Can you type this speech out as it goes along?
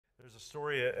There's a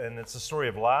story, and it's the story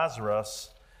of Lazarus.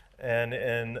 And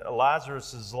in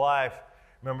Lazarus' life,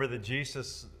 remember that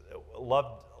Jesus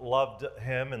loved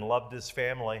him and loved his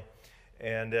family.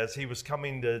 And as he was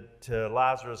coming to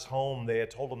Lazarus' home, they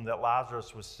had told him that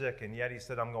Lazarus was sick, and yet he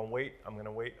said, I'm going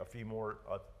to wait a few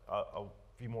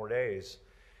more days.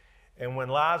 And when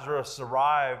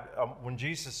when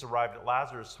Jesus arrived at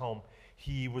Lazarus' home,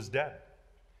 he was dead.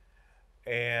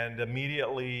 And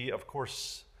immediately, of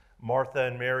course, Martha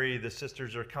and Mary, the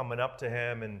sisters, are coming up to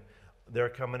him, and they're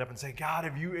coming up and saying, God,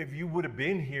 if you would have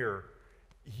been here,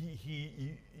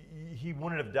 he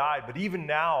wouldn't have died. But even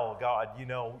now, God,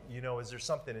 is there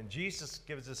something? And Jesus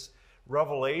gives this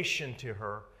revelation to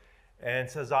her and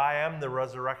says, I am the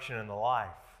resurrection and the life.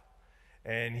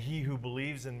 And he who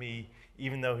believes in me,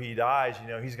 even though he dies,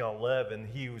 he's going to live, and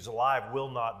he who's alive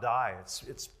will not die.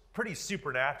 It's pretty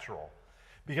supernatural,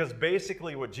 because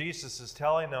basically what Jesus is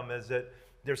telling them is that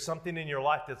there's something in your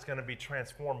life that's going to be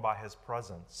transformed by his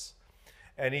presence.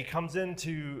 And he comes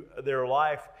into their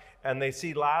life, and they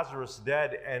see Lazarus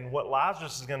dead. And what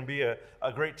Lazarus is going to be a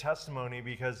great testimony,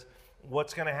 because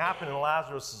what's going to happen in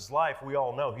Lazarus' life, we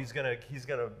all know he's going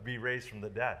to be raised from the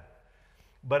dead.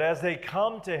 But as they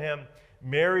come to him,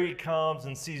 Mary comes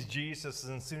and sees Jesus,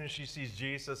 and as soon as she sees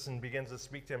Jesus and begins to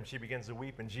speak to him, she begins to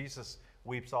weep, and Jesus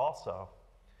weeps also.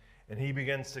 And he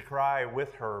begins to cry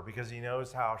with her because he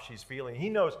knows how she's feeling. He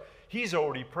knows he's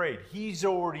already prayed. He's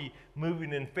already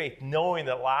moving in faith, knowing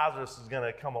that Lazarus is going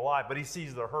to come alive. But he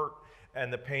sees the hurt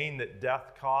and the pain that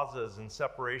death causes and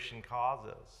separation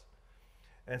causes.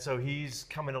 And so he's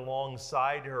coming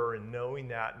alongside her and knowing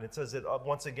that. And it says that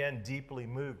once again, deeply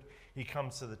moved, he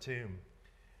comes to the tomb.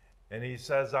 And he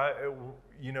says,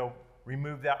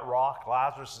 remove that rock.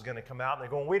 Lazarus is going to come out. And they're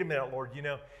going, wait a minute, Lord.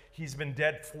 He's been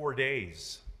dead 4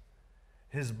 days.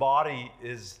 His body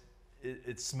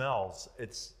it smells.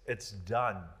 It's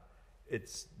done.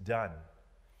 It's done.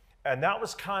 And that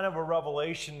was kind of a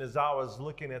revelation as I was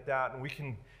looking at that. And we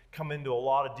can come into a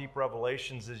lot of deep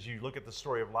revelations as you look at the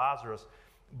story of Lazarus.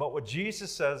 But what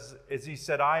Jesus says is he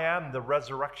said, I am the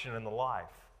resurrection and the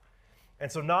life. And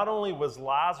so not only was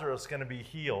Lazarus going to be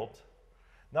healed,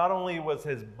 not only was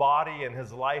his body and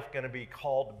his life going to be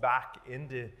called back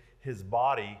into his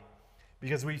body,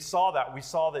 because we saw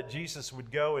that Jesus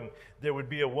would go, and there would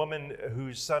be a woman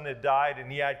whose son had died,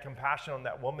 and he had compassion on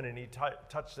that woman, and he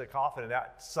touched the coffin, and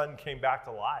that son came back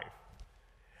to life.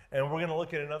 And we're going to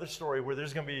look at another story where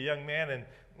there's going to be a young man, and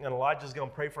Elijah's going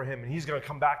to pray for him, and he's going to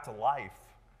come back to life.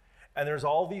 And there's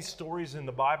all these stories in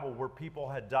the Bible where people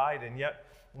had died, and yet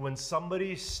when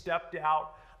somebody stepped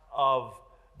out of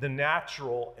the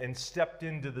natural and stepped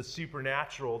into the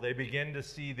supernatural, they began to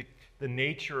see the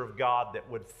nature of God that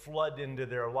would flood into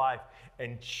their life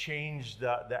and change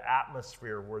the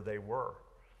atmosphere where they were.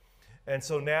 And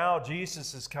so now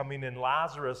Jesus is coming in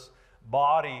Lazarus'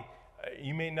 body.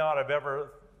 You may not have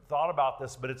ever thought about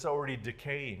this, but it's already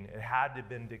decaying. It had to have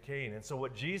been decaying. And so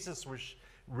what Jesus was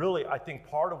really, I think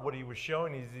part of what he was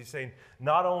showing is he's saying,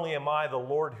 not only am I the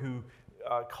Lord who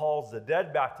calls the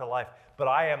dead back to life, but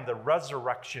I am the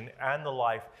resurrection and the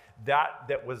life.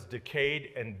 That was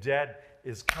decayed and dead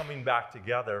is coming back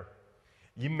together.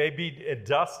 You may be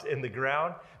dust in the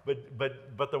ground,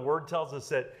 but the word tells us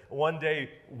that one day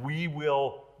we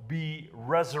will be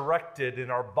resurrected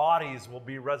and our bodies will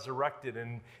be resurrected.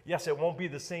 And yes, it won't be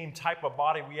the same type of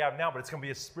body we have now, but it's going to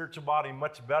be a spiritual body,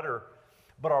 much better.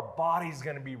 But our body's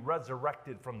going to be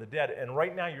resurrected from the dead. And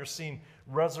right now you're seeing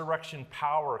resurrection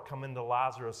power come into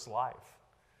Lazarus' life.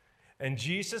 And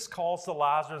Jesus calls to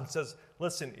Lazarus and says,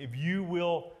 listen, if you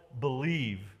will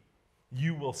believe,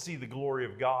 you will see the glory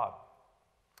of God.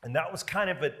 And that was kind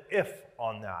of an if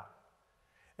on that.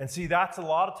 And see, that's a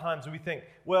lot of times we think,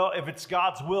 well, if it's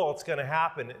God's will, it's going to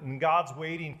happen. And God's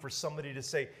waiting for somebody to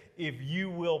say, if you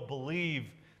will believe,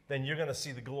 then you're going to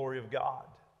see the glory of God.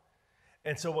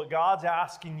 And so what God's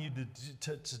asking you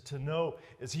to know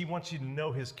is he wants you to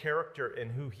know his character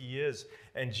and who he is.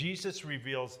 And Jesus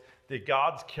reveals that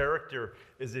God's character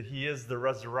is that he is the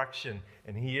resurrection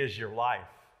and he is your life.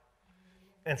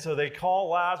 And so they call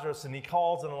Lazarus, and he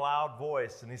calls in a loud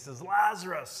voice, and he says,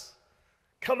 Lazarus,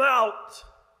 come out.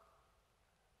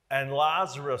 And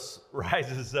Lazarus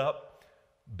rises up,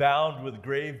 bound with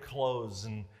grave clothes,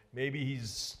 and maybe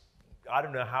I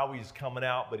don't know how he's coming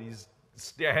out, but he's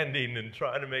standing and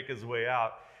trying to make his way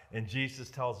out. And Jesus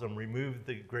tells him, remove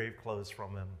the grave clothes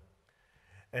from him.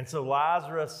 And so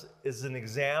Lazarus is an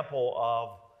example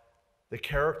of the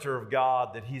character of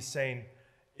God, that he's saying,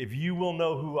 if you will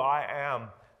know who I am,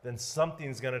 then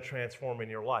something's going to transform in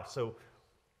your life. So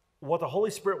what the Holy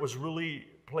Spirit was really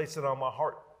placing on my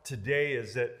heart today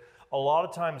is that a lot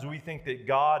of times we think that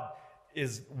God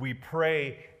we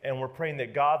pray, and we're praying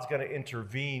that God's going to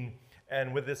intervene.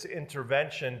 And with this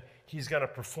intervention, he's going to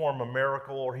perform a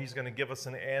miracle, or he's going to give us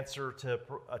an answer to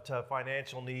a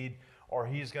financial need, or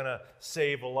he's going to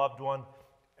save a loved one.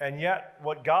 And yet,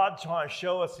 what God's trying to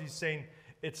show us, he's saying,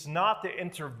 it's not the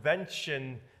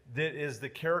intervention that is the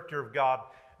character of God.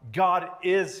 God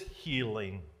is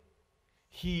healing.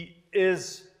 He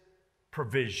is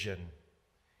provision.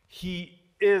 He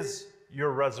is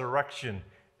your resurrection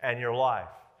and your life.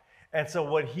 And so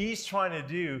what he's trying to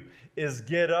do is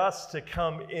get us to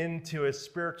come into a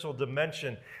spiritual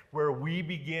dimension where we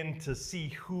begin to see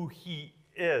who he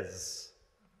is.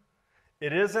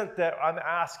 It isn't that I'm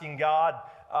asking God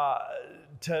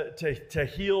to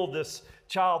heal this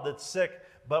child that's sick,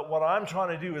 but what I'm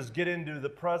trying to do is get into the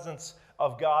presence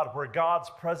of God, where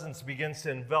God's presence begins to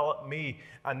envelop me.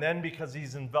 And then because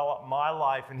he's enveloped my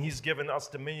life and he's given us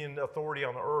dominion and authority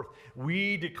on the earth,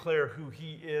 we declare who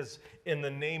he is in the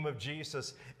name of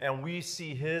Jesus, and we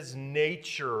see his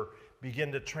nature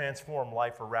begin to transform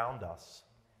life around us.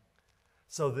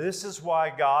 So this is why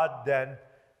God then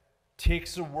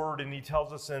takes a word, and he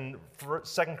tells us in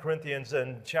 2 Corinthians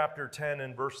in chapter 10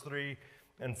 and verse 3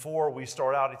 and 4, we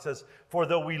start out, it says, "For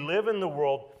though we live in the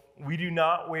world, we do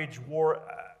not wage war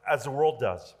as the world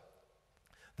does.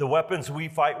 The weapons we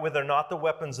fight with are not the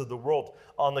weapons of the world.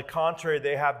 On the contrary,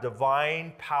 they have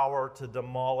divine power to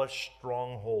demolish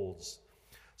strongholds."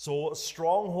 So a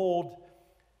stronghold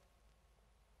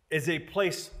is a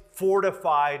place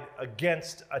fortified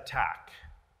against attack.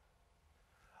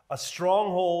 A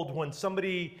stronghold, when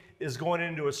somebody is going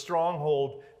into a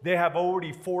stronghold, they have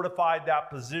already fortified that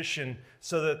position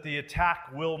so that the attack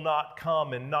will not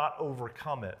come and not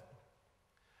overcome it.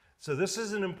 So this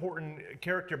is an important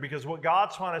character, because what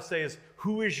God's trying to say is,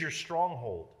 who is your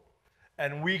stronghold?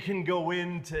 And we can go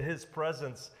into his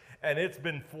presence, and it's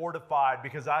been fortified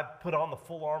because I've put on the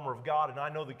full armor of God, and I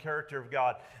know the character of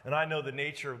God, and I know the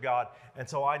nature of God, and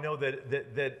so I know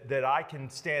that I can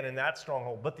stand in that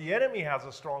stronghold. But the enemy has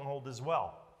a stronghold as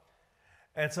well.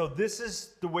 And so this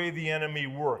is the way the enemy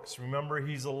works. Remember,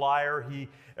 he's a liar.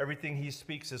 Everything he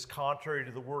speaks is contrary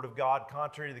to the word of God,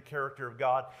 contrary to the character of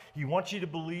God. He wants you to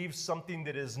believe something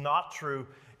that is not true,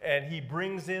 and he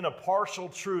brings in a partial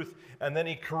truth, and then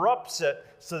he corrupts it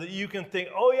so that you can think,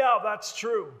 oh yeah, that's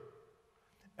true.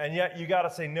 And yet you got to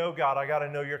say, no, God, I got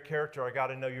to know your character. I got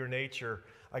to know your nature.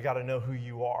 I got to know who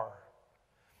you are.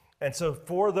 And so,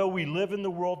 for though we live in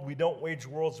the world, we don't wage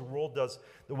war as the world does.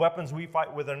 The weapons we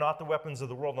fight with are not the weapons of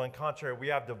the world. On the contrary, we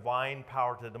have divine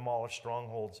power to demolish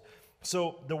strongholds.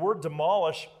 So the word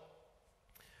demolish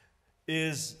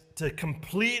is to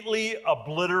completely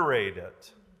obliterate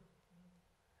it.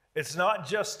 It's not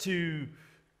just to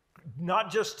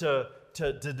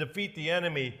defeat the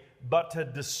enemy, but to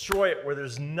destroy it where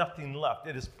there's nothing left.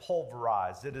 It is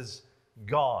pulverized. It is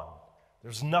gone.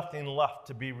 There's nothing left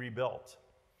to be rebuilt.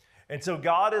 And so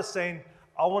God is saying,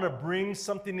 I want to bring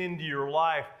something into your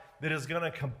life that is going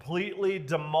to completely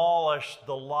demolish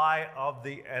the lie of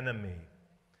the enemy.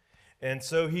 And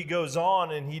so he goes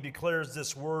on and he declares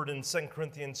this word in 2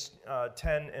 Corinthians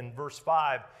 10 and verse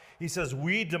 5. He says,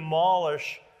 we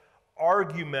demolish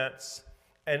arguments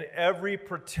and every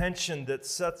pretension that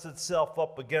sets itself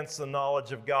up against the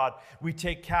knowledge of God. We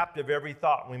take captive every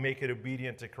thought and we make it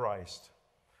obedient to Christ.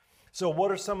 So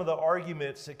what are some of the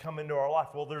arguments that come into our life?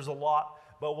 Well, there's a lot,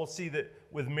 but we'll see that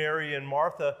with Mary and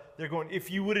Martha, they're going,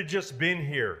 if you would have just been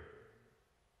here,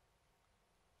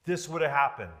 this would have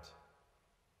happened.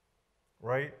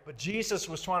 Right? But Jesus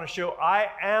was trying to show, I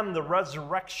am the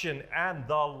resurrection and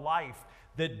the life,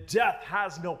 that death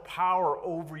has no power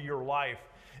over your life.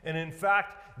 And in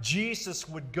fact, Jesus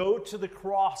would go to the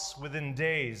cross within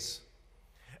days,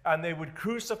 and they would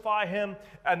crucify him,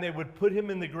 and they would put him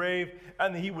in the grave,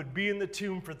 and he would be in the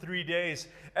tomb for 3 days.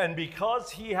 And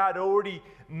because he had already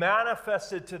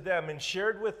manifested to them and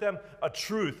shared with them a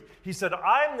truth, he said,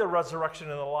 I'm the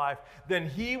resurrection and the life. Then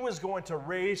he was going to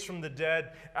raise from the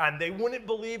dead, and they wouldn't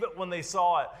believe it when they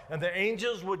saw it. And the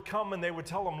angels would come and they would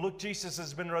tell them, look, Jesus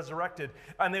has been resurrected.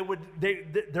 And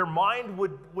their mind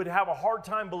would have a hard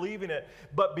time believing it.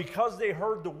 But because they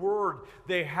heard the word,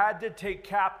 they had to take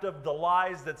captive the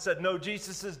lies that said, no,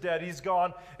 Jesus is dead, he's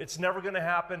gone, it's never going to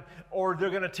happen. Or they're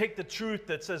going to take the truth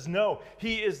that says, no,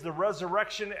 he is the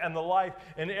resurrection and the life,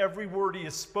 and every word he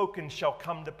has spoken shall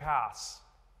come to pass.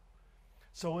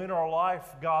 So in our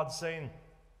life, God's saying,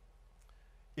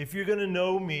 if you're going to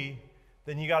know me,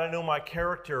 then you got to know my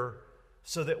character,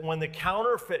 so that when the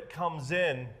counterfeit comes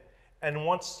in and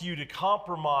wants you to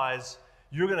compromise,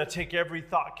 you're going to take every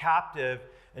thought captive,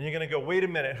 and you're going to go, wait a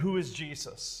minute, who is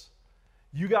Jesus?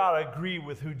 You got to agree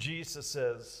with who Jesus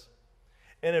is.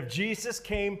 And if Jesus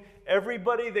came,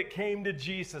 everybody that came to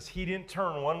Jesus, he didn't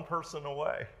turn one person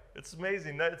away. It's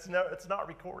amazing. It's not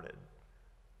recorded.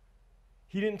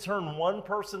 He didn't turn one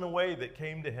person away that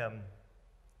came to him.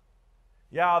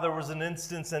 Yeah, there was an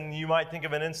instance, and you might think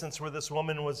of an instance where this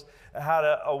woman had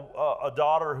a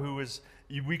daughter who was,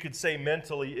 we could say,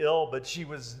 mentally ill, but she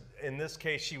was, in this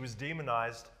case, she was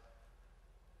demonized.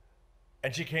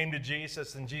 And she came to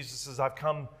Jesus, and Jesus says, I've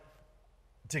come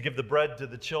to give the bread to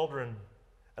the children.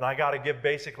 And I got to give,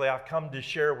 basically, I've come to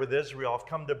share with Israel. I've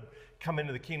come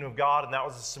into the kingdom of God. And that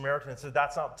was a Samaritan. And said,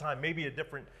 that's not the time. Maybe a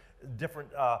different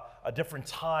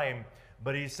time.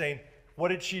 But he's saying, what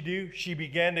did she do? She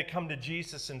began to come to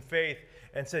Jesus in faith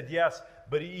and said, yes,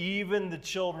 but even the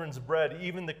children's bread,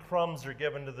 even the crumbs are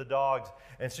given to the dogs.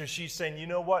 And so she's saying, you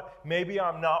know what? Maybe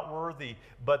I'm not worthy,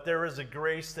 but there is a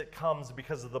grace that comes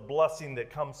because of the blessing that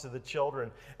comes to the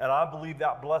children. And I believe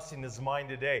that blessing is mine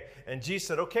today. And Jesus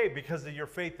said, okay, because of your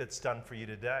faith, it's done for you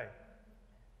today.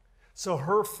 So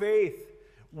her faith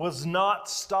was not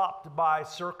stopped by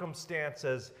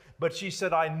circumstances, but she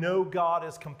said, I know God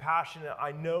is compassionate.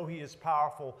 I know he is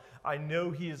powerful. I know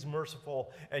he is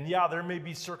merciful. And yeah, there may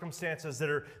be circumstances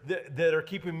that are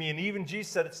keeping me. And even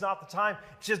Jesus said, it's not the time.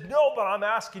 She says, no, but I'm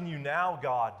asking you now,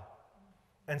 God.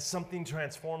 And something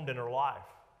transformed in her life.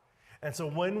 And so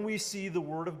when we see the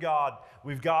word of God,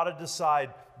 we've got to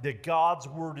decide that God's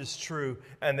word is true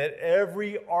and that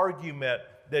every argument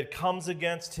that comes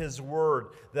against his word,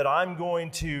 that I'm going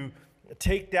to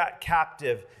take that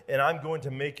captive and I'm going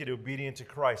to make it obedient to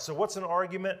Christ. So what's an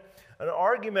argument? An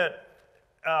argument,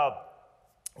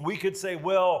 we could say,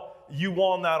 well, you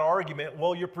won that argument.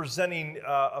 Well, you're presenting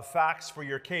facts for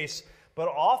your case. But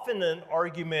often an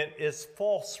argument is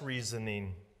false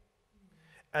reasoning.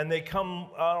 And an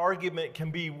argument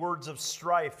can be words of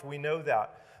strife. We know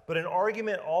that. But an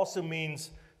argument also means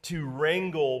to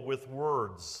wrangle with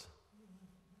words.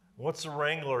 What's a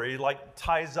wrangler? He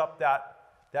ties up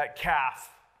that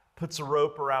calf, puts a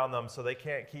rope around them so they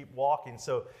can't keep walking.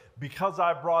 So because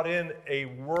I brought in a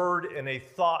word and a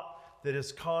thought that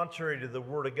is contrary to the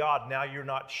word of God, now you're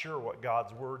not sure what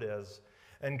God's word is.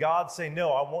 And God's saying,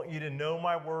 no, I want you to know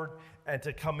my word and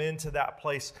to come into that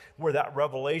place where that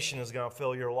revelation is going to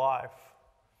fill your life.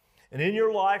 And in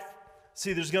your life,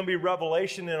 see, there's going to be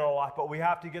revelation in our life, but we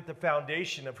have to get the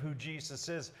foundation of who Jesus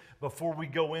is before we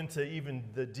go into even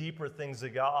the deeper things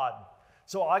of God.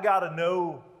 So I got to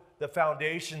know the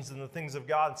foundations and the things of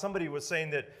God. And somebody was saying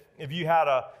that if you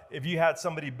had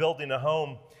somebody building a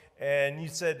home and you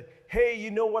said, hey,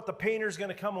 you know what, the painter's going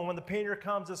to come, and when the painter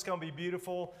comes, it's going to be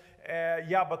beautiful.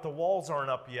 Yeah, but the walls aren't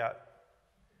up yet.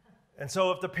 And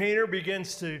so if the painter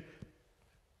begins to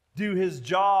do his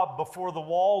job before the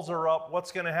walls are up,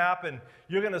 what's going to happen?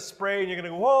 You're going to spray and you're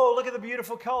going to go, whoa, look at the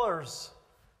beautiful colors.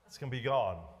 It's going to be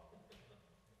gone.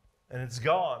 And it's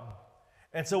gone.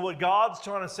 And so what God's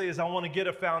trying to say is, I want to get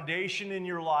a foundation in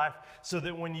your life so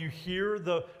that when you hear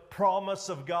the promise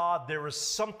of God, there is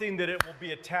something that it will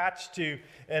be attached to,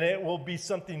 and it will be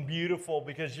something beautiful,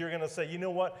 because you're going to say, you know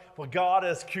what God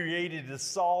has created is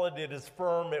solid, it is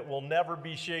firm, it will never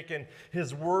be shaken.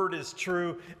 His word is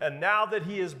true. And now that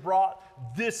he has brought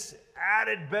this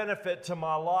added benefit to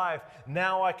my life,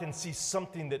 now I can see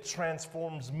something that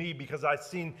transforms me, because I've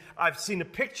seen a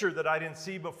picture that I didn't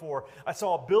see before. I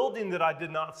saw a building that I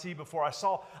did not see before. I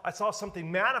saw something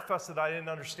manifest that I didn't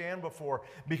understand before,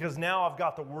 because now I've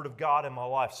got the word of God in my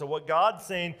life. So what God's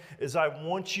saying is, I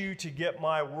want you to get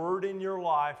my word in your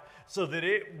life so that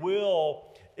it will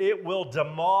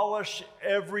demolish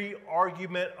every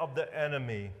argument of the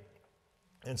enemy.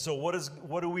 And so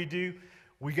what do we do?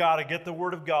 We got to get the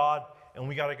word of God, and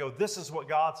we got to go, this is what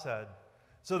God said.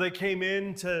 So they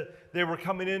were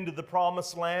coming into the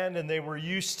promised land, and they were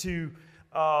used to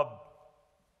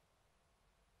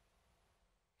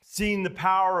seeing the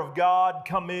power of God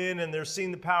come in, and they're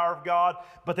seeing the power of God,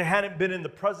 but they hadn't been in the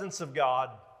presence of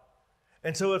God.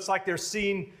 And so it's like they're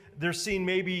seeing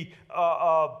maybe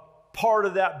part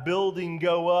of that building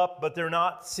go up, but they're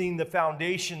not seeing the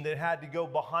foundation that had to go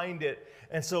behind it.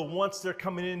 And so once they're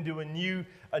coming into a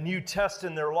new test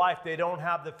in their life, they don't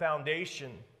have the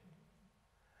foundation.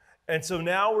 And so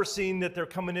now we're seeing that they're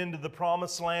coming into the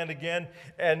promised land again,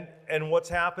 and what's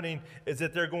happening is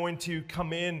that they're going to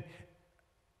come in,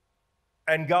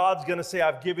 and God's going to say,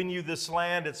 I've given you this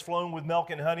land, it's flowing with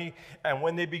milk and honey. And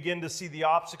when they begin to see the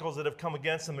obstacles that have come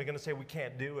against them, they're going to say, we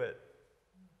can't do it.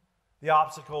 The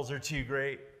obstacles are too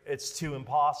great. It's too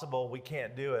impossible. We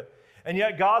can't do it. And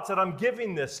yet God said, I'm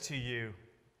giving this to you.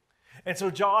 And so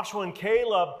Joshua and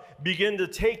Caleb begin to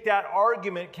take that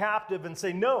argument captive and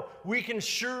say, no, we can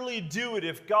surely do it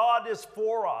if God is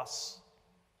for us.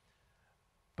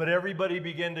 But everybody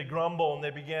began to grumble, and they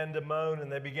began to moan,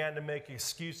 and they began to make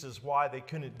excuses why they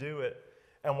couldn't do it,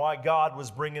 and why God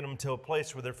was bringing them to a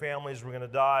place where their families were going to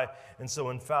die. And so,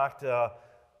 in fact,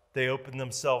 they opened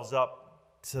themselves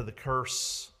up to the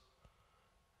curse.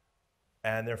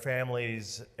 And their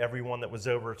families, everyone that was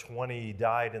over 20,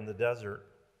 died in the desert,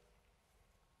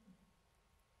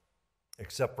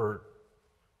 except for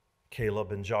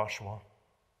Caleb and Joshua.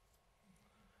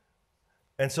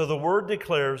 And so the word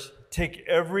declares, take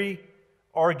every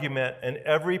argument and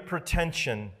every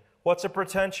pretension. What's a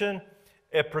pretension?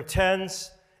 It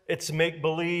pretends, it's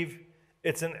make-believe,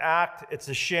 it's an act, it's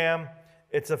a sham,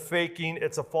 it's a faking,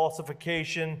 it's a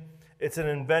falsification, it's an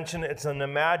invention, it's an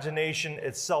imagination,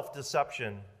 it's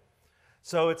self-deception.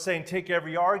 So it's saying take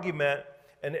every argument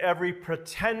and every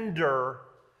pretender.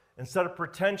 Instead of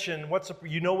pretension,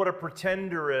 you know what a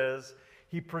pretender is?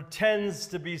 He pretends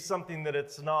to be something that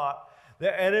it's not.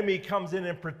 The enemy comes in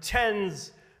and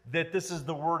pretends that this is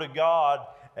the word of God,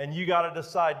 and you got to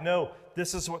decide, no,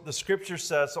 this is what the scripture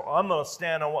says, so I'm going to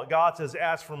stand on what God says.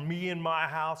 As for me and my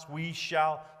house, we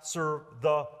shall serve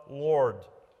the Lord.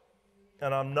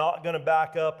 And I'm not going to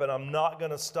back up, and I'm not going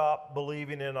to stop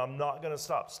believing, and I'm not going to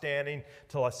stop standing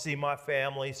till I see my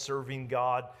family serving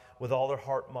God with all their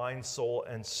heart, mind, soul,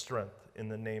 and strength in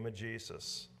the name of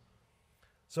Jesus.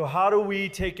 So how do we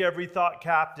take every thought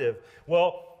captive?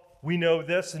 Well, we know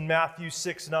this in Matthew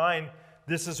 6:9.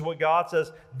 This is what God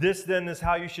says. This then is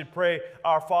how you should pray.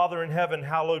 Our Father in heaven,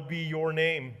 hallowed be your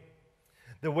name.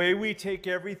 The way we take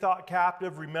every thought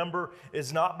captive, remember,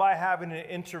 is not by having an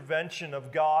intervention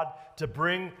of God to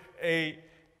bring a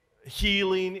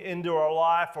healing into our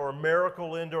life or a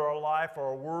miracle into our life or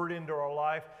a word into our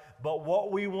life. But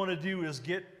what we want to do is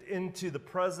get into the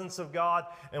presence of God,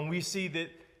 and we see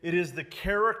that it is the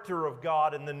character of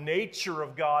God and the nature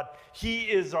of God. He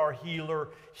is our healer.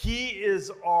 He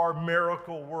is our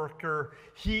miracle worker.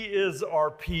 He is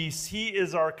our peace. He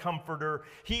is our comforter.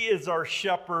 He is our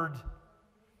shepherd.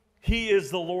 He is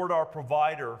the Lord our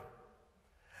provider.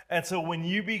 And so when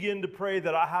you begin to pray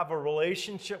that I have a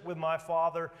relationship with my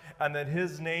Father and that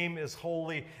His name is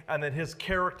holy and that His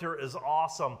character is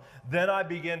awesome, then I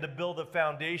begin to build a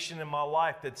foundation in my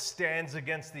life that stands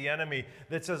against the enemy,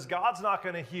 that says God's not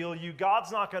going to heal you, God's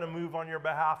not going to move on your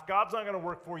behalf, God's not going to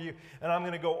work for you, and I'm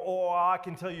going to go, oh, I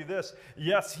can tell you this.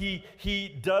 Yes,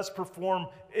 He does perform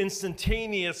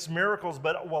instantaneous miracles,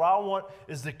 but what I want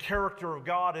is the character of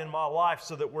God in my life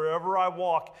so that wherever I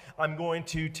walk, I'm going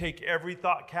to take every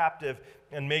thought captive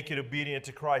and make it obedient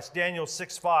to Christ. Daniel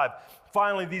 6:5.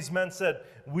 Finally, these men said,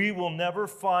 we will never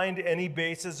find any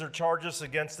bases or charges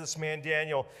against this man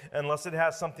Daniel unless it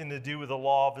has something to do with the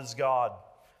law of his God.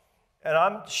 And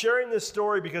I'm sharing this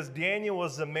story because Daniel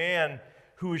was the man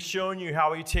who is showing you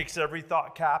how he takes every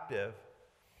thought captive.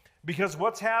 Because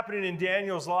what's happening in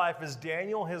Daniel's life is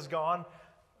Daniel has gone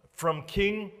from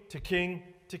king to king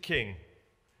to king.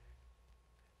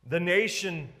 The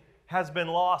nation has been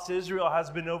lost. Israel has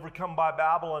been overcome by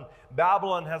Babylon.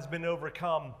 Babylon has been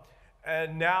overcome.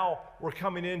 And now we're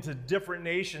coming into different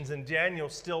nations, and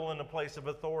Daniel's still in a place of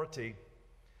authority.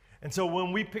 And so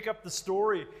when we pick up the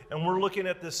story, and we're looking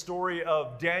at this story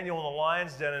of Daniel in the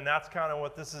lion's den, and that's kind of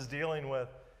what this is dealing with,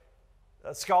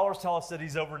 scholars tell us that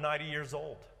he's over 90 years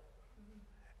old.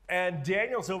 And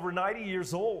Daniel's over 90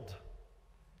 years old.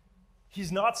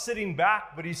 He's not sitting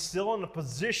back, but he's still in a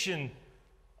position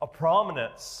of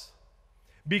prominence.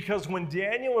 Because when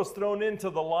Daniel was thrown into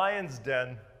the lion's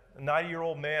den, a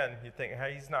 90-year-old man, you think,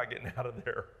 hey, he's not getting out of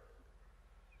there.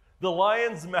 The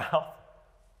lion's mouth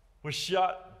was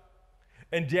shut.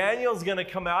 And Daniel's going to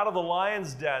come out of the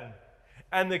lion's den.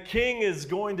 And the king is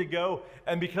going to go.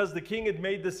 And because the king had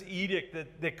made this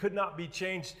edict that could not be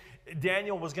changed,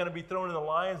 Daniel was going to be thrown in the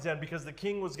lion's den because the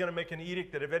king was going to make an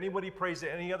edict that if anybody prays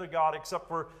to any other god except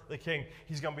for the king,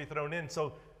 he's going to be thrown in.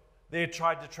 So they had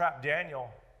tried to trap Daniel.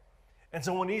 And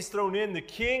so when he's thrown in, the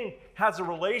king has a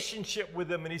relationship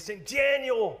with him, and he's saying,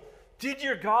 Daniel,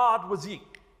 was he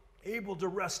able to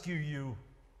rescue you?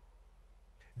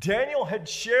 Daniel had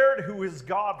shared who his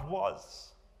God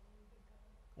was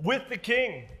with the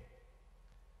king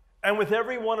and with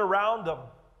everyone around him.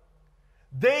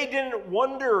 They didn't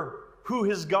wonder who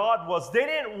his God was. They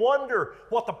didn't wonder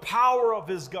what the power of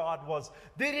his God was.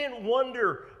 They didn't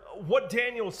wonder what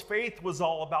Daniel's faith was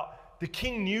all about. The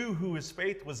king knew who his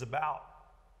faith was about.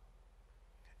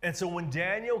 And so when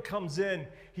Daniel comes in,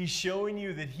 he's showing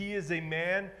you that he is a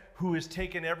man who has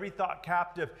taken every thought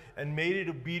captive and made it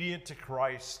obedient to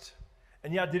Christ.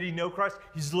 And yeah, did he know Christ?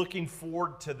 He's looking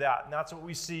forward to that. And that's what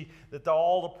we see, that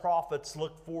all the prophets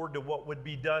looked forward to what would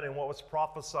be done and what was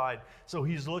prophesied. So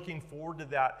he's looking forward to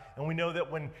that. And we know that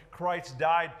when Christ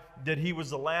died, that he was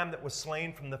the lamb that was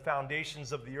slain from the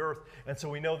foundations of the earth. And so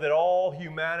we know that all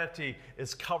humanity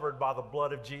is covered by the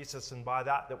blood of Jesus and by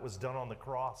that was done on the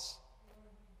cross.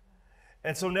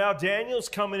 And so now Daniel's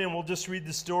coming in. We'll just read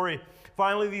the story.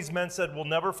 Finally, these men said, "We'll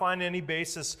never find any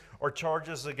basis or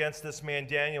charges against this man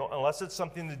Daniel unless it's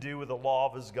something to do with the law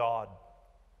of his God."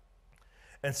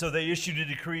 And so they issued a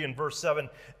decree in verse 7,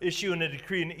 issuing a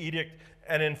decree, an edict,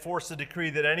 and enforce a decree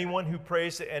that anyone who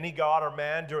prays to any god or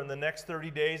man during the next 30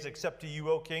 days, except to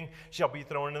you, O king, shall be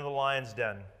thrown into the lion's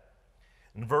den.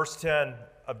 In verse 10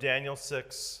 of Daniel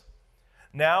 6,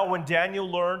 now when Daniel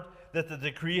learned that the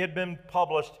decree had been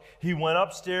published, he went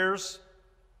upstairs.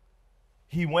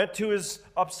 He went to his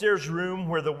upstairs room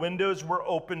where the windows were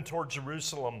open toward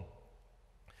Jerusalem.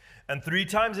 And 3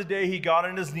 times a day he got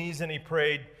on his knees and he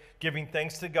prayed, giving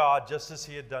thanks to God just as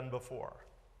he had done before.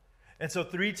 And so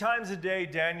 3 times a day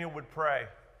Daniel would pray.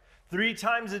 3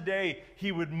 times a day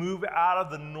he would move out of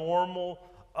the normal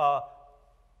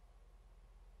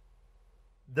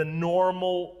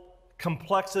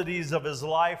complexities of his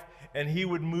life, and he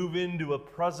would move into a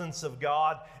presence of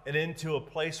God and into a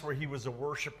place where he was a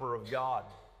worshiper of God.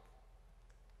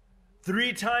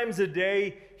 3 times a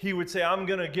day he would say, I'm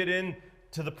going to get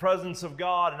into the presence of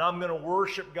God and I'm going to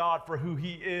worship God for who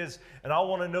he is, and I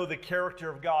want to know the character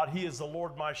of God. He is the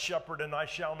Lord my shepherd and I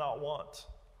shall not want.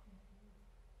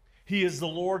 He is the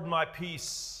Lord my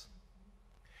peace.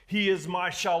 He is my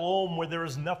shalom, where there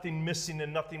is nothing missing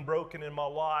and nothing broken in my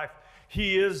life.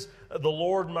 He is the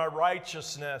Lord my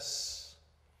righteousness.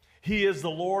 He is the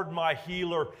Lord my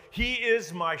healer. He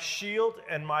is my shield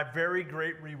and my very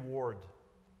great reward.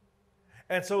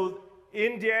 And so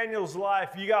in Daniel's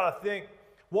life, you got to think,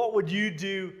 what would you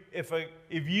do if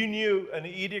you knew an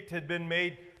edict had been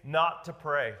made not to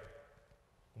pray?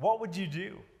 What would you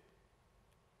do?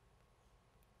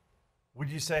 Would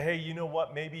you say, hey, you know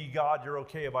what? Maybe, God, you're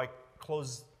okay if I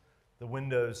close the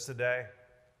windows today?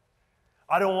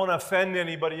 I don't want to offend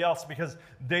anybody else because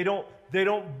they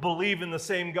don't believe in the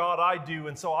same God I do,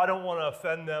 and so I don't want to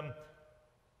offend them.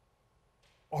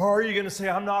 Or are you going to say,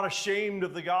 I'm not ashamed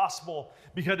of the gospel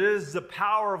because it is the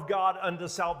power of God unto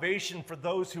salvation for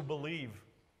those who believe?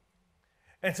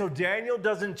 And so Daniel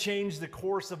doesn't change the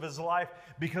course of his life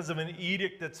because of an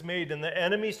edict that's made. And the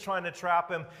enemy's trying to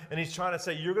trap him, and he's trying to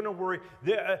say, you're going to worry.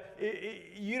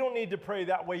 You don't need to pray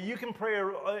that way. You can pray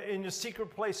in your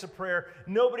secret place of prayer.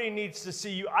 Nobody needs to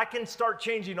see you. I can start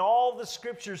changing all the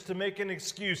scriptures to make an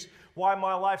excuse why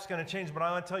my life's going to change. But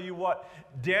I'm going to tell you what,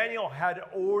 Daniel had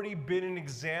already been an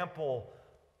example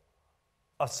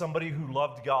of somebody who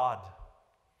loved God.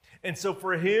 And so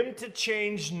for him to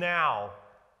change now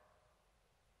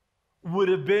would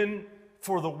have been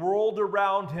for the world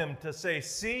around him to say,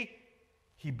 see,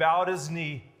 he bowed his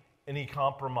knee and he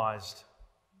compromised.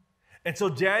 And so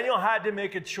Daniel had to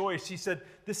make a choice. He said,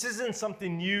 this isn't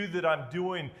something new that I'm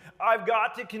doing. I've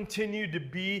got to continue to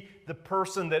be the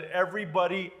person that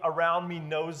everybody around me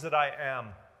knows that I am.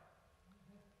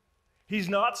 He's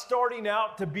not starting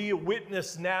out to be a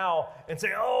witness now and say,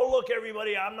 oh, look,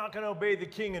 everybody, I'm not going to obey the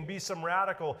king and be some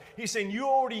radical. He's saying, you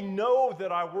already know that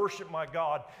I worship my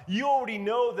God. You already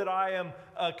know that I am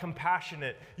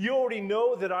compassionate. You already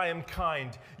know that I am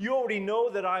kind. You already know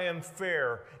that I am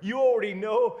fair. You already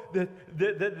know that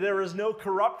there is no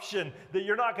corruption, that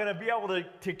you're not going to be able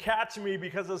to catch me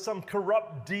because of some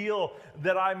corrupt deal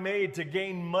that I made to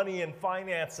gain money and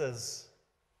finances.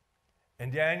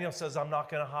 And Daniel says, I'm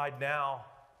not going to hide now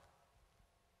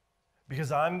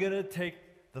because I'm going to take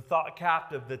the thought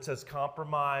captive that says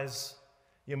compromise,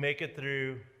 you make it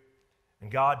through, and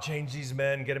God change these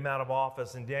men, get them out of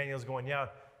office. And Daniel's going, yeah,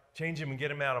 change him and get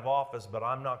him out of office, but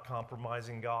I'm not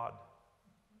compromising God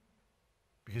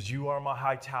because you are my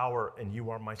high tower and you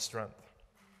are my strength.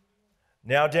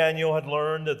 Now Daniel had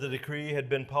learned that the decree had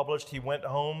been published. He went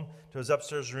home to his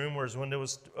upstairs room where his window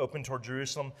was open toward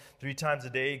Jerusalem. 3 times a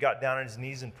day he got down on his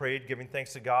knees and prayed, giving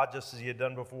thanks to God just as he had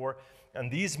done before.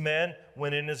 And these men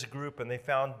went in as a group, and they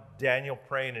found Daniel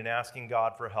praying and asking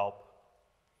God for help.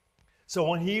 So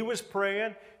when he was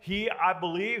praying, I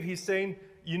believe he's saying,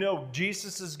 you know,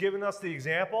 Jesus has given us the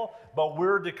example, but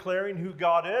we're declaring who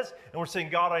God is, and we're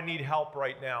saying, God, I need help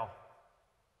right now.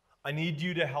 I need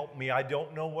you to help me. I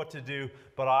don't know what to do,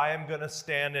 but I am going to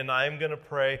stand and I am going to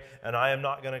pray and I am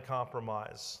not going to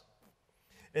compromise.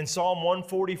 In Psalm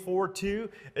 144:2,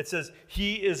 it says,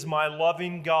 He is my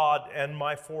loving God and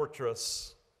my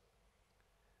fortress.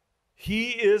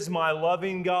 He is my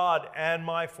loving God and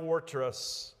my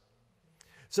fortress.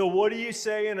 So what do you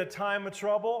say in a time of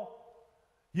trouble?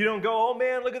 You don't go, oh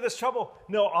man, look at this trouble.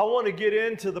 No, I want to get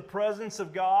into the presence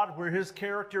of God where His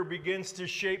character begins to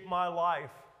shape my life.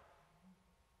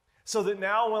 So that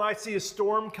now when I see a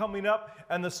storm coming up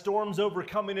and the storm's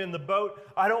overcoming in the boat,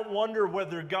 I don't wonder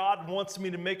whether God wants me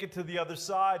to make it to the other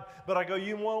side. But I go,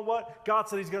 you know what? God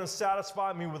said He's going to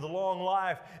satisfy me with a long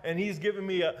life. And He's given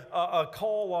me a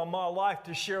call on my life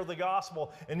to share the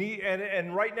gospel. And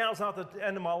right now it's not the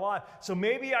end of my life. So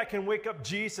maybe I can wake up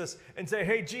Jesus and say,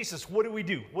 hey, Jesus, what do we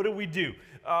do? What do we do?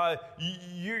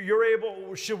 You're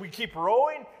able, should we keep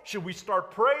rowing? Should we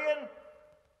start praying?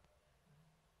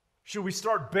 Should we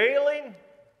start bailing?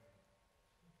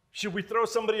 Should we throw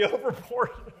somebody overboard,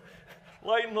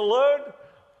 lighten the load?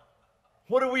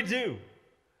 What do we do?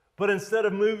 But instead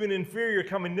of moving in fear, you're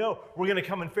coming, no, we're going to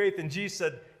come in faith. And Jesus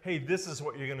said, hey, this is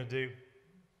what you're going to do.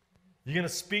 You're going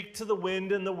to speak to the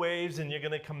wind and the waves, and you're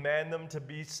going to command them to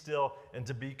be still and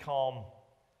to be calm.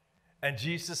 And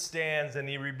Jesus stands and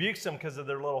He rebukes them because of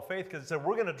their little faith, because He said,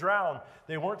 we're going to drown.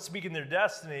 They weren't speaking their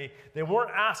destiny. They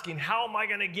weren't asking, how am I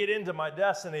going to get into my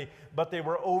destiny? But they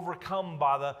were overcome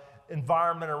by the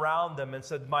environment around them and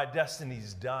said, my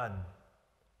destiny's done.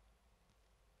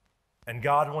 And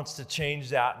God wants to change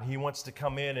that, and He wants to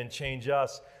come in and change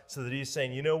us so that He's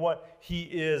saying, you know what? He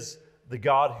is the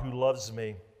God who loves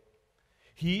me.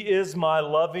 He is my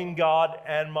loving God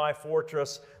and my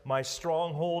fortress, my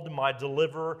stronghold, my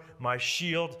deliverer, my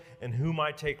shield, in whom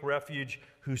I take refuge,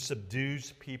 who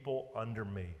subdues people under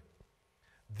me.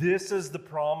 This is the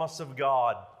promise of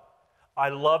God. I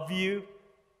love you.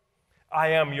 I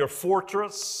am your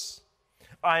fortress.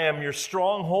 I am your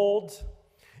stronghold.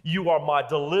 You are my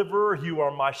deliverer. You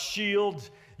are my shield.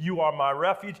 You are my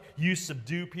refuge. You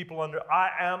subdue people under.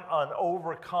 I am an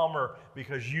overcomer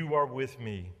because you are with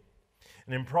me.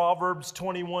 And in Proverbs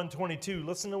 21:22,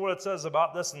 listen to what it says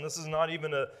about this, and this is not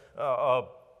even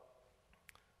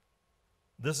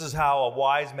this is how a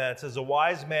wise man, it says, a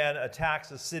wise man attacks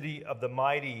the city of the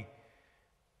mighty,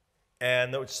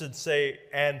 and it should say,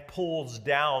 and pulls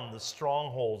down the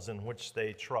strongholds in which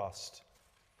they trust.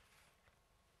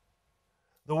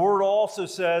 The word also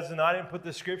says, and I didn't put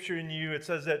the scripture in you, it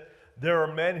says that there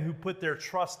are men who put their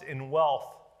trust in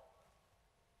wealth.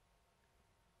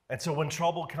 And so when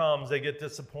trouble comes, they get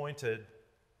disappointed.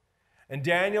 And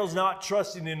Daniel's not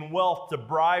trusting in wealth to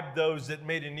bribe those that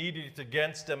made an edict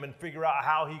against him and figure out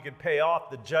how he could pay off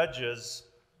the judges.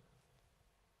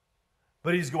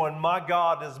 But he's going, my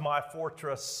God is my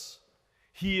fortress.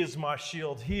 He is my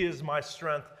shield. He is my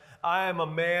strength. I am a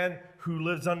man who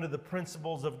lives under the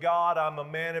principles of God. I'm a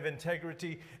man of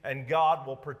integrity, and God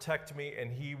will protect me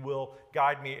and He will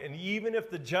guide me. And even if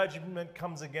the judgment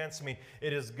comes against me,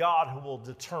 it is God who will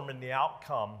determine the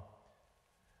outcome.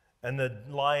 And the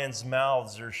lions'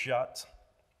 mouths are shut,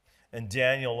 and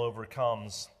Daniel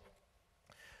overcomes.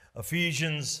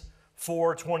 Ephesians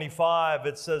 4:25,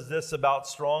 it says this about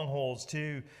strongholds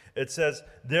too. It says,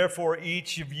 therefore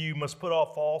each of you must put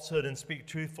off falsehood and speak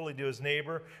truthfully to his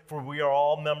neighbor, for we are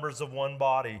all members of one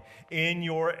body. In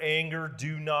your anger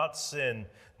do not sin.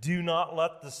 Do not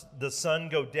let the sun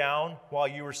go down while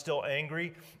you are still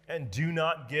angry, and do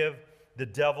not give the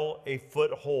devil a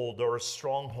foothold or a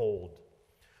stronghold.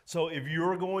 So if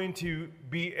you're going to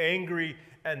be angry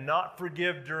and not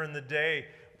forgive during the day,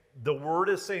 the word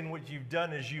is saying what you've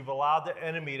done is you've allowed the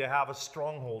enemy to have a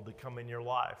stronghold to come in your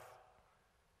life.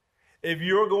 If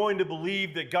you're going to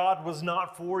believe that God was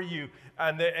not for you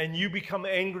and you become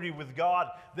angry with God,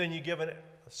 then you give a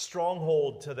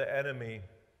stronghold to the enemy.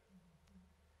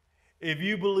 If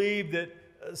you believe that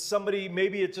somebody,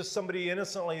 maybe it's just somebody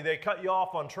innocently, they cut you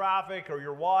off on traffic, or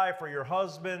your wife or your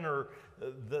husband or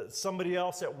somebody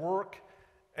else at work,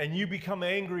 and you become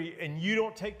angry and you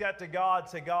don't take that to God,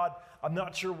 say, God, I'm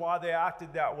not sure why they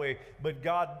acted that way, but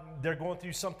God, they're going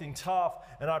through something tough,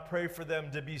 and I pray for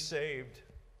them to be saved.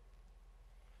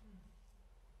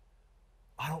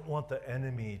 I don't want the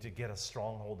enemy to get a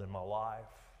stronghold in my life.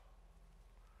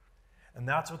 And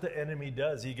that's what the enemy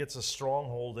does. He gets a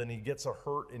stronghold, and he gets a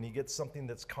hurt, and he gets something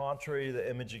that's contrary to the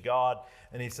image of God,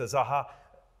 and he says, aha,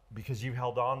 because you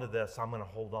held on to this, I'm going to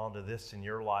hold on to this in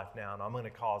your life now, and I'm going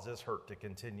to cause this hurt to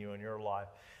continue in your life.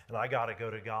 And I got to go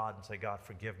to God and say, God,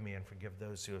 forgive me and forgive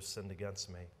those who have sinned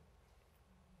against me.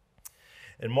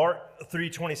 In Mark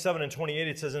 3:27 and 28,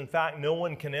 it says, in fact, no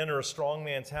one can enter a strong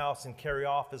man's house and carry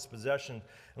off his possession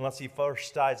unless he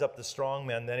first ties up the strong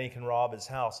man, then he can rob his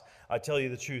house. I tell you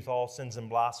the truth, all sins and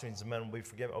blasphemies of men will be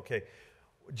forgiven. Okay,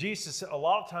 Jesus, a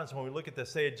lot of times when we look at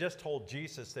this, they had just told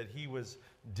Jesus that he was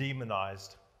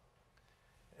demonized.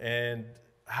 And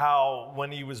how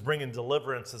when he was bringing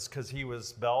deliverance, it's because he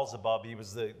was Beelzebub, he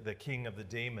was the king of the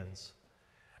demons.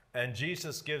 And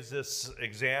Jesus gives this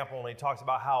example, and he talks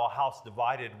about how a house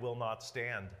divided will not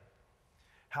stand,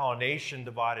 how a nation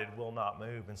divided will not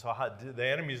move. And so the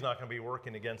enemy's not going to be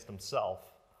working against himself.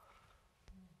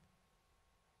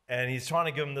 And he's trying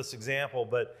to give him this example,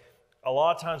 but a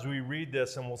lot of times we read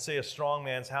this and we'll say a strong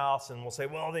man's house, and we'll say,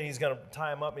 well, then he's going to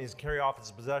tie him up and he's going to carry off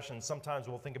his possessions. Sometimes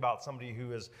we'll think about somebody who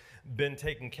has been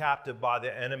taken captive by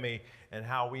the enemy and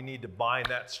how we need to bind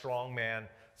that strong man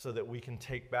so that we can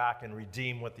take back and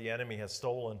redeem what the enemy has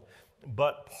stolen.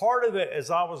 But part of it,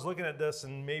 as I was looking at this,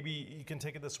 and maybe you can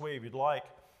take it this way if you'd like,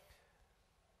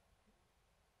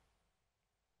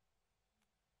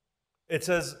 it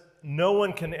says, no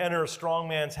one can enter a strong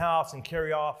man's house and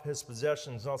carry off his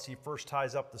possessions unless he first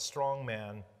ties up the strong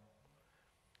man,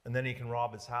 and then he can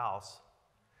rob his house.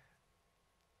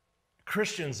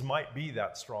 Christians might be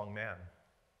that strong man.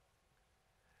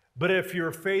 But if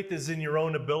your faith is in your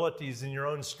own abilities, in your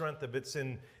own strength, if it's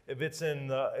in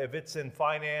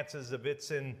finances, if it's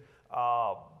in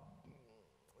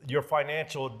your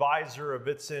financial advisor, if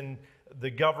it's in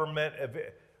the government,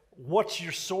 what's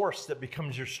your source that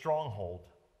becomes your stronghold?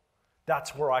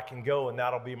 That's where I can go, and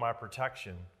that'll be my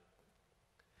protection.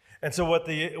 And so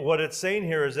what it's saying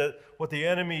here is that what the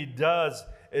enemy does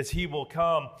is he will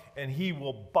come and he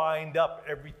will bind up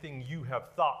everything you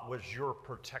have thought was your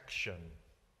protection.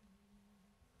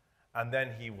 And then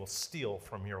he will steal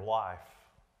from your life.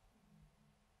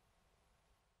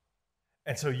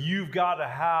 And so you've got to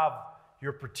have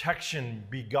your protection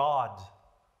be God.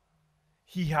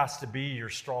 He has to be your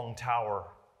strong tower.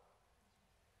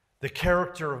 The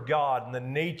character of God and the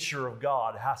nature of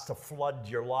God has to flood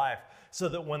your life so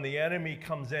that when the enemy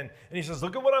comes in and he says,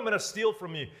 look at what I'm going to steal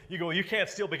from you. You go, you can't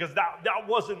steal because that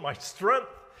wasn't my strength.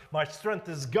 My strength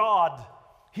is God.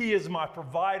 He is my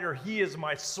provider. He is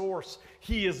my source.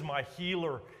 He is my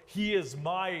healer. He is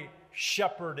my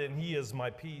shepherd, and he is my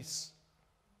peace.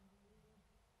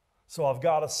 So I've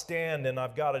got to stand and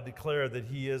I've got to declare that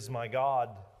he is my God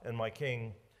and my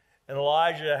King. And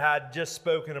Elijah had just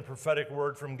spoken a prophetic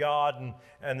word from God,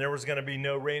 and there was going to be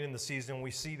no rain in the season.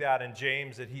 We see that in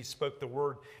James, that he spoke the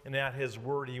word, and at his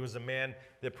word he was a man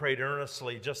that prayed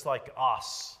earnestly, just like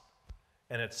us,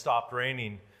 and it stopped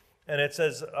raining. And it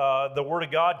says, the word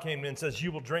of God came in and says,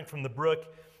 you will drink from the brook.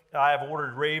 I have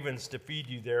ordered ravens to feed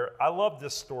you there. I love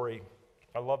this story.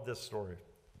 I love this story.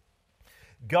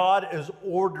 God is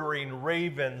ordering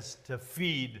ravens to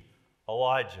feed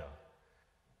Elijah.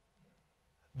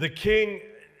 The king,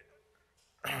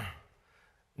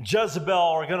 Jezebel,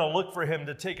 are going to look for him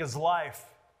to take his life.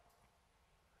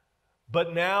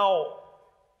 But now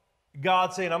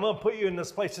God's saying, I'm going to put you in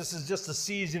this place. This is just a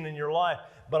season in your life,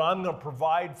 but I'm going to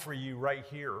provide for you right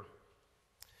here.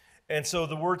 And so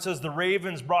the word says, the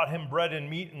ravens brought him bread and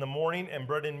meat in the morning and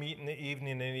bread and meat in the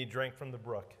evening, and he drank from the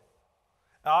brook.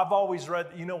 I've always read,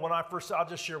 when I first, I'll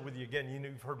just share with you again,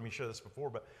 you've heard me share this before,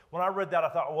 but when I read that, I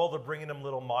thought, well, they're bringing him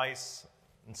little mice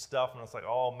and stuff, and I was like,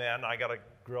 oh man, I got to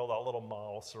grill that little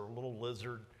mouse or a little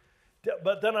lizard.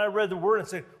 But then I read the word and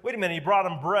said, wait a minute, he brought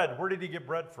him bread. Where did he get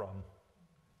bread from?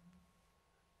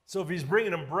 So if he's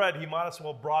bringing him bread, he might as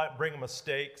well bring him a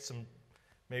steak,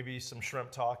 maybe some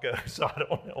shrimp tacos. I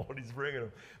don't know what he's bringing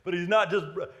him. But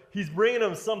he's bringing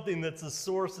him something that's a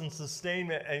source and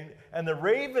sustainment. And the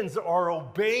ravens are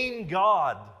obeying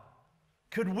God.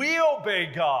 Could we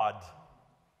obey God?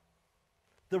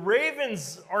 The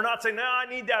ravens are not saying, no, I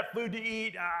need that food to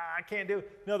eat. I can't do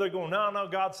it. No, they're going, no,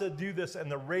 God said do this. And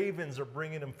the ravens are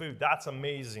bringing him food. That's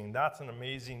amazing. That's an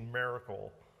amazing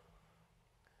miracle.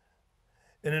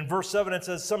 And in verse 7, it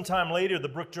says, sometime later the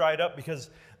brook dried up because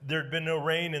there had been no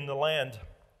rain in the land.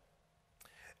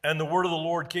 And the word of the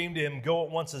Lord came to him, go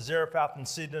at once to Zarephath and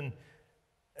Sidon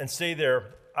and stay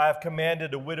there. I have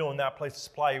commanded a widow in that place to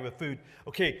supply you with food.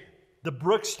 Okay, the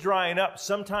brook's drying up.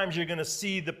 Sometimes you're going to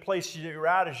see the place you're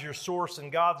at as your source,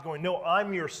 and God's going, no,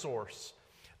 I'm your source.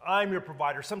 I'm your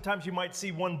provider. Sometimes you might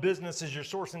see one business as your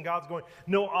source, and God's going,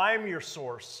 no, I'm your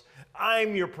source.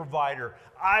 I'm your provider.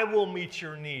 I will meet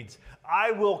your needs.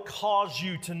 I will cause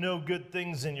you to know good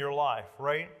things in your life,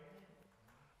 right?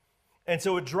 And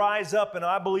so it dries up, and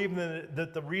I believe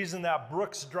that the reason that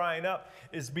brook's drying up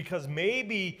is because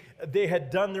maybe they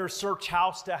had done their search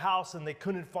house to house and they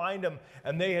couldn't find them,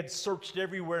 and they had searched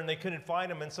everywhere and they couldn't find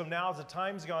them. And so now as the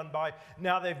time's gone by,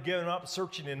 now they've given up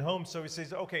searching in homes. So he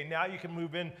says, okay, now you can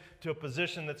move into a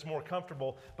position that's more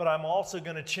comfortable, but I'm also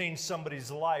going to change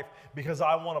somebody's life because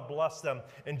I want to bless them.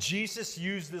 And Jesus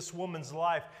used this woman's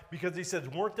life because he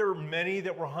said, weren't there many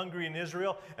that were hungry in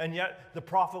Israel? And yet the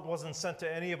prophet wasn't sent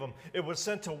to any of them. It was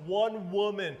sent to one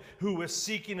woman who was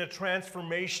seeking a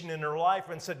transformation in her life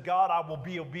and said, God, I will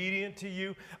be obedient to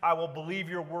you. I will believe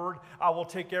your word. I will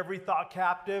take every thought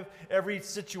captive, every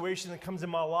situation that comes in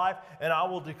my life, and I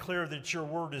will declare that your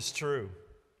word is true.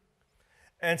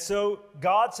 And so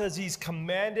God says he's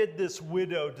commanded this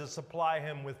widow to supply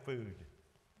him with food.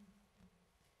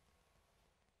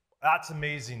 That's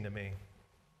amazing to me.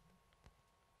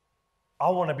 I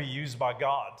want to be used by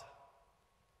God.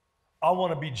 I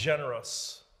want to be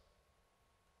generous.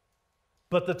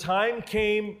 But the time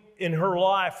came in her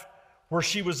life where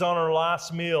she was on her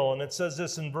last meal, and it says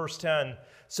this in verse 10.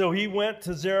 So he went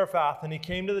to Zarephath, and he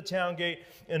came to the town gate,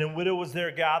 and a widow was there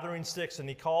gathering sticks, and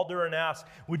he called her and asked,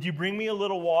 would you bring me a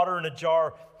little water in a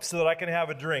jar so that I can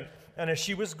have a drink? And as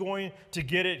she was going to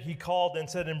get it, he called and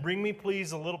said, and bring me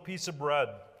please a little piece of bread.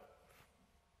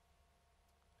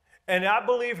 And I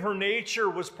believe her nature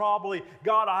was probably,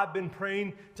 God, I've been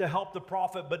praying to help the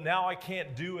prophet, but now I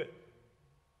can't do it.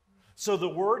 So the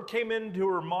word came into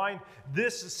her mind.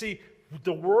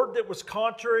 The word that was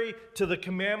contrary to the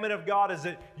commandment of God is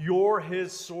that you're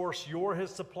his source, you're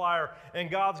his supplier. And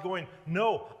God's going,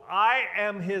 no, I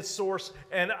am his source,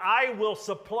 and I will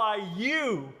supply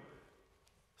you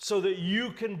so that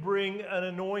you can bring an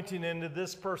anointing into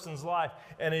this person's life.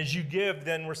 And as you give,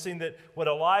 then we're seeing that what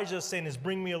Elijah is saying is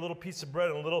bring me a little piece of bread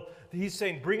and he's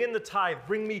saying, bring in the tithe,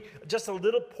 bring me just a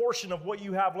little portion of what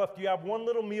you have left. You have one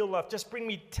little meal left, just bring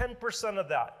me 10% of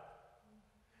that.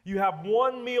 You have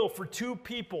one meal for 2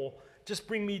 people, just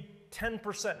bring me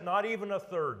 10%, not even a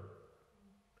third.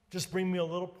 Just bring me a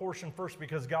little portion first,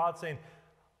 because God's saying,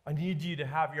 I need you to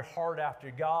have your heart after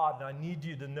God, and I need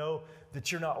you to know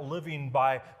that you're not living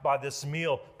by this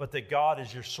meal, but that God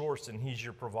is your source and he's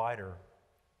your provider.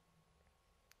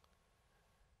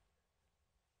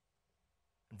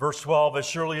 Verse 12, as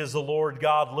surely as the Lord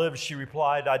God lives, she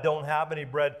replied, I don't have any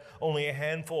bread, only a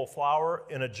handful of flour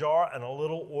in a jar and a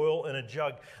little oil in a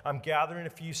jug. I'm gathering a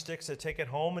few sticks to take it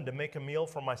home and to make a meal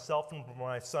for myself and for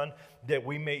my son, that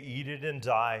we may eat it and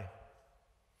die.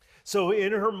 So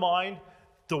in her mind,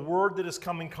 the word that is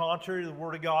coming contrary to the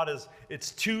word of God is,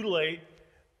 it's too late.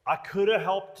 I could have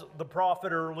helped the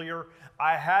prophet earlier.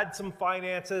 I had some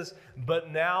finances,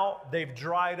 but now they've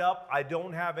dried up. I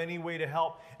don't have any way to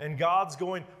help. And God's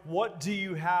going, what do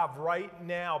you have right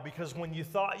now? Because when you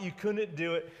thought you couldn't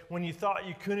do it, when you thought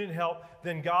you couldn't help,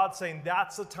 then God's saying,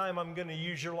 that's the time I'm going to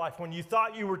use your life. When you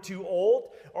thought you were too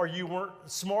old, or you weren't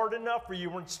smart enough, or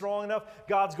you weren't strong enough,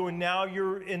 God's going, now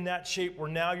you're in that shape where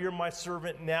now you're my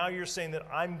servant. Now you're saying that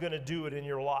I'm going to do it in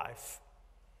your life.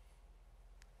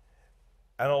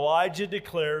 And Elijah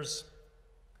declares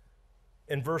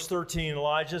in verse 13,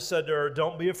 Elijah said to her,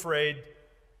 don't be afraid.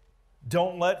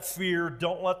 Don't let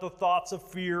the thoughts of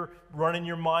fear run in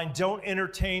your mind. Don't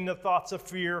entertain the thoughts of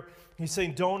fear. He's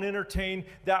saying don't entertain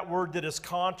that word that is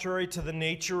contrary to the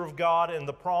nature of God and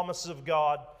the promises of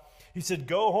God. He said,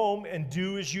 go home and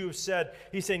do as you have said.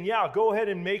 He's saying, yeah, go ahead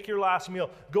and make your last meal.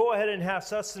 Go ahead and have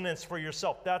sustenance for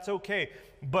yourself. That's okay.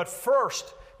 But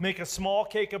first, make a small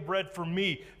cake of bread for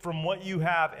me from what you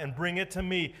have and bring it to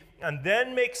me. And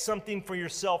then make something for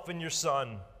yourself and your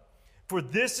son. For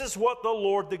this is what the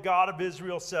Lord, the God of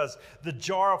Israel, says. The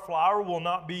jar of flour will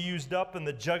not be used up, and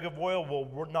the jug of oil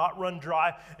will not run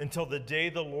dry until the day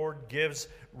the Lord gives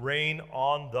rain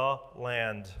on the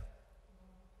land.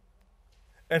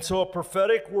 And so a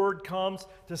prophetic word comes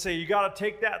to say, you got to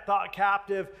take that thought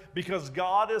captive, because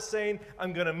God is saying,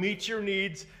 I'm going to meet your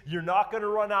needs. You're not going to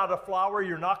run out of flour.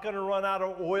 You're not going to run out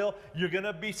of oil. You're going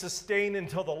to be sustained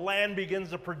until the land begins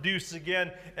to produce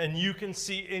again, and you can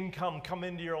see income come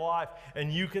into your life,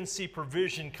 and you can see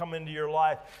provision come into your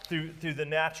life through the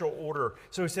natural order.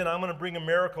 So he said, I'm going to bring a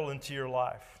miracle into your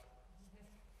life.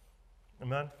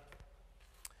 Amen.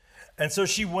 And so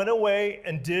she went away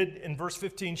and did, in verse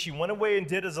 15, she went away and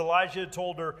did as Elijah had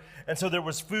told her. And so there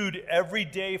was food every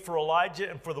day for Elijah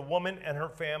and for the woman and her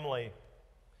family.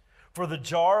 For the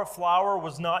jar of flour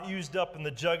was not used up, and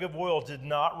the jug of oil did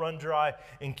not run dry,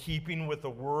 in keeping with the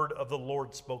word of the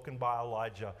Lord spoken by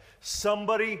Elijah.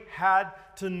 Somebody had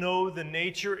to know the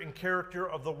nature and character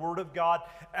of the word of God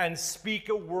and speak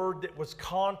a word that was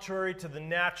contrary to the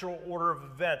natural order of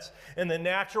events. In the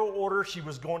natural order, she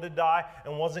was going to die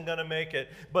and wasn't going to make it.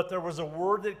 But there was a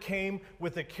word that came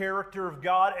with the character of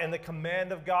God and the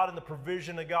command of God and the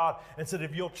provision of God, and said,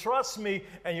 if you'll trust me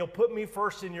and you'll put me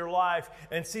first in your life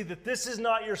and see that this is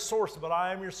not your source, but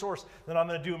I am your source, then I'm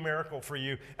going to do a miracle for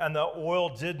you. And the oil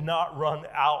did not run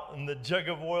out, and the jug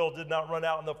of oil did not run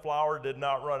out, and the flour did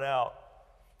not run out.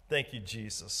 Thank you,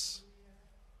 Jesus.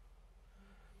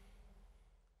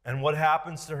 And what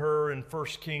happens to her in 1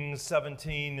 Kings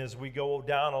 17, as we go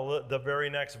down the very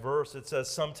next verse, it says,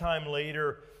 sometime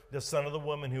later, the son of the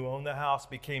woman who owned the house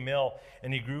became ill,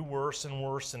 and he grew worse and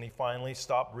worse, and he finally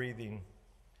stopped breathing.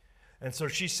 And so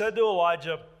she said to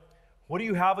Elijah, what do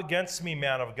you have against me,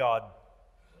 man of God?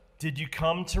 Did you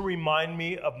come to remind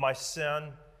me of my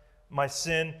sin,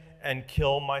 and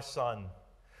kill my son?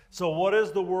 So what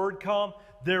does the word come?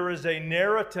 There is a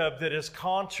narrative that is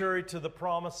contrary to the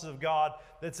promises of God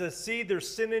that says, see, there's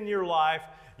sin in your life.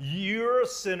 You're a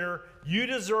sinner. You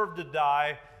deserve to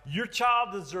die. Your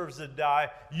child deserves to die.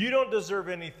 You don't deserve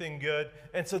anything good.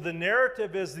 And so the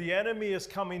narrative is the enemy is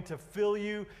coming to fill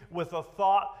you with a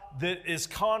thought that is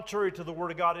contrary to the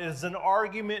Word of God. It is an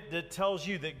argument that tells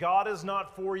you that God is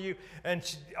not for you. And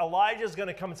Elijah is going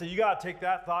to come and say, you got to take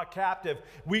that thought captive.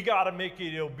 We got to make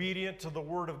it obedient to the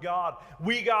Word of God.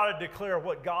 We got to declare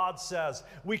what God says.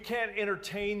 We can't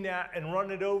entertain that and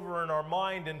run it over in our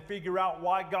mind and figure out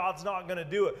why God's not going to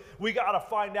do it. We got to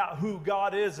find out who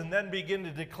God is and then begin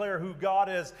to declare who God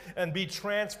is and be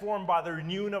transformed by the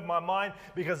renewing of my mind,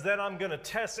 because then I'm going to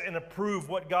test and approve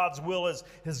what God's will is,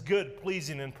 his good,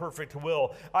 pleasing, and perfect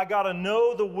will. I got to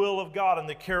know the will of God and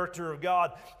the character of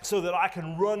God so that I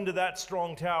can run to that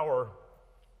strong tower.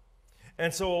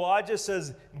 And so Elijah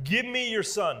says, give me your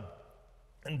son,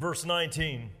 in verse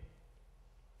 19.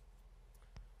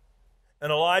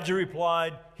 And Elijah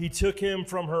replied, he took him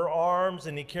from her arms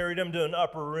and he carried him to an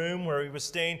upper room where he was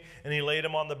staying, and he laid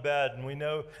him on the bed. And we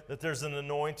know that there's an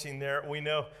anointing there. We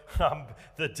know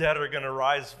the dead are going to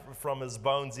rise from his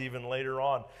bones even later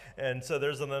on. And so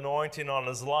there's an anointing on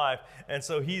his life. And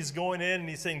so he's going in and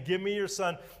he's saying, give me your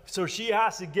son. So she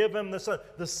has to give him the son.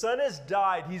 The son has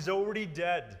died. He's already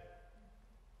dead.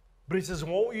 But he says,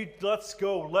 won't you, let's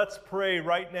go. Let's pray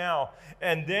right now.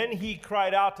 And then he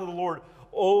cried out to the Lord,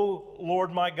 O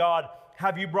Lord my God,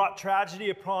 have you brought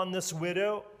tragedy upon this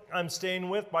widow I'm staying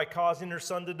with by causing her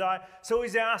son to die? So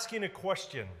he's asking a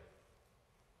question.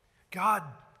 God,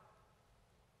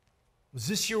 was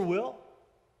this your will?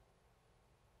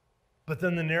 But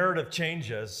then the narrative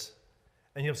changes,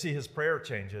 and you'll see his prayer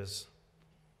changes.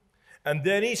 And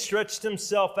then he stretched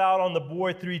himself out on the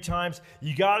boy 3 times.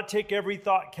 You got to take every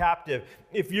thought captive.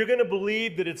 If you're going to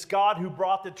believe that it's God who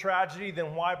brought the tragedy,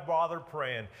 then why bother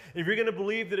praying? If you're going to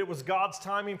believe that it was God's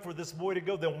timing for this boy to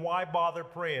go, then why bother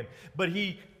praying? But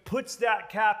he puts that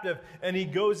captive, and he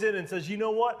goes in and says, you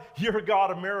know what? You're a God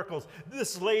of miracles.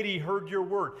 This lady heard your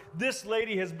word. This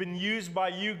lady has been used by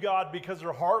you, God, because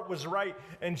her heart was right,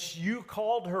 and you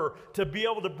called her to be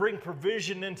able to bring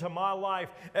provision into my life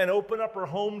and open up her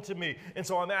home to me. And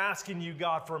so I'm asking you,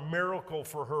 God, for a miracle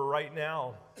for her right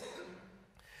now.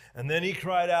 And then he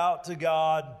cried out to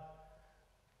God,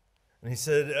 and he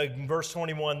said in verse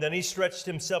 21, then he stretched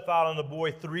himself out on the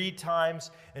boy 3 times,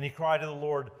 and he cried to the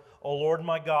Lord, O Lord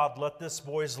my God, let this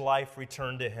boy's life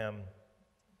return to him.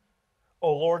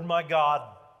 O Lord my God,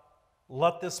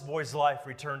 let this boy's life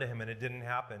return to him. And it didn't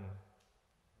happen.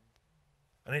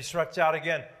 And he stretched out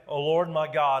again, O Lord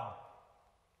my God,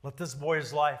 let this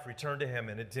boy's life return to him.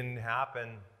 And it didn't happen.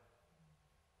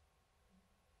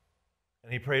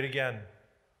 And he prayed again,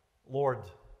 Lord,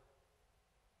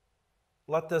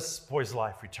 let this boy's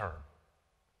life return.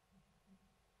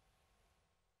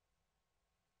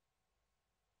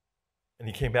 And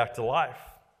he came back to life.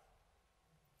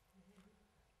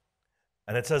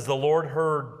 And it says, the Lord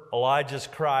heard Elijah's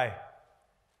cry,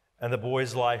 and the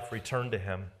boy's life returned to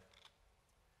him,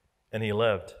 and he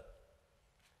lived.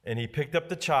 And he picked up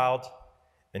the child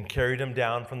and carried him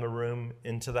down from the room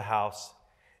into the house,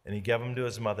 and he gave him to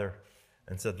his mother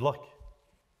and said, look, your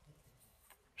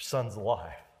son's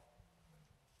alive.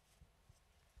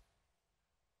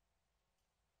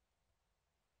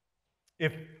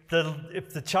 If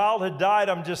the child had died,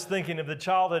 I'm just thinking, if the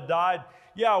child had died,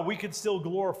 yeah, we could still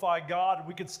glorify God.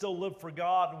 We could still live for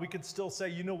God. We could still say,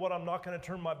 you know what, I'm not going to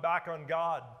turn my back on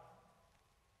God.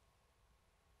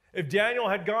 If Daniel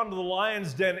had gone to the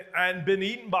lion's den and been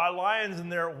eaten by lions in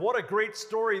there, what a great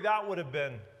story that would have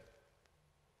been.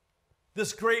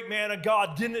 This great man of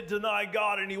God didn't deny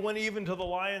God, and he went even to the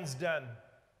lion's den.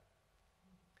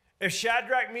 If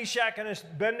Shadrach, Meshach, and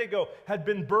Abednego had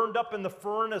been burned up in the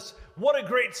furnace, what a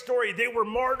great story. They were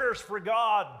martyrs for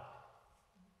God.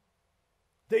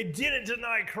 They didn't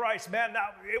deny Christ. Man,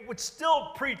 it would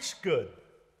still preach good.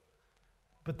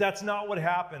 But that's not what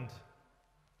happened.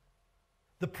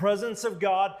 The presence of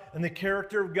God and the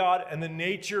character of God and the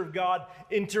nature of God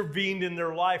intervened in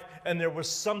their life, and there was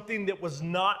something that was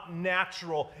not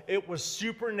natural. It was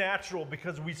supernatural,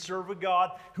 because we serve a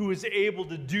God who is able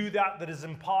to do that is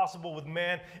impossible with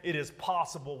man. It is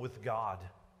possible with God.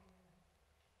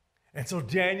 And so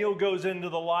Daniel goes into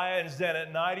the lion's den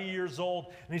at 90 years old,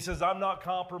 and he says, I'm not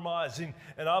compromising,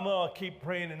 and I'm going to keep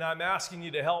praying, and I'm asking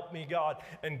you to help me, God.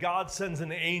 And God sends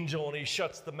an angel, and he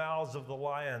shuts the mouths of the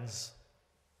lions.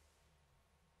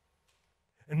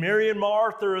 And Mary and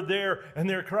Martha are there, and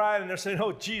they're crying, and they're saying,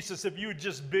 oh, Jesus, if you had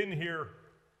just been here,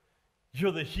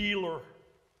 you're the healer.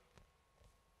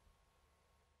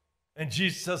 And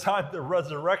Jesus says, I'm the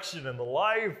resurrection and the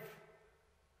life.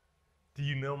 Do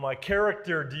you know my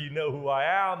character? Do you know who I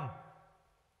am?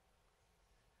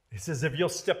 He says, if you'll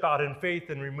step out in faith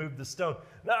and remove the stone.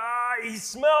 He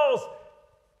smells.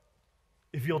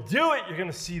 If you'll do it, you're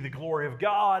going to see the glory of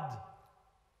God.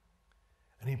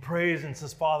 And he prays and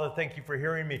says, Father, thank you for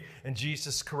hearing me. And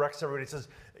Jesus corrects everybody. He says,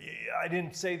 I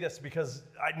didn't say this because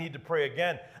I need to pray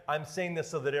again. I'm saying this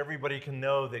so that everybody can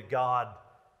know that God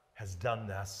has done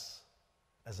this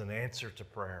as an answer to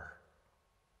prayer.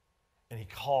 And he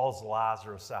calls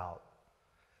Lazarus out.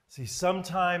 See,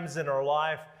 sometimes in our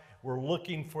life, we're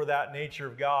looking for that nature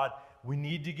of God. We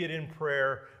need to get in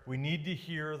prayer. We need to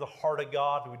hear the heart of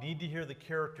God. We need to hear the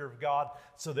character of God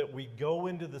so that we go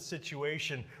into the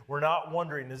situation. We're not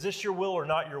wondering, is this your will or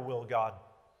not your will, God?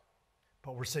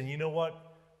 But we're saying, you know what?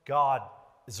 God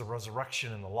is a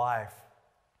resurrection and the life.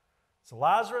 So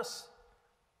Lazarus,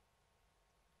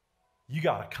 you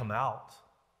got to come out.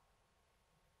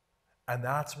 And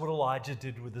that's what Elijah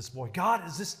did with this boy. God,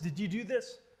 did you do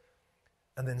this?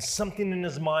 And then something in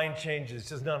his mind changes. He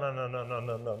says, no.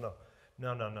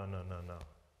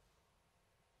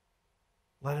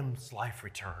 Let his life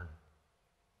return.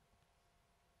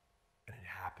 And it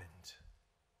happened.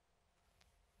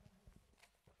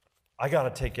 I got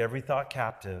to take every thought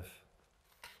captive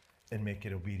and make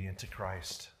it obedient to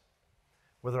Christ.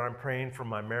 Whether I'm praying for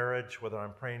my marriage, whether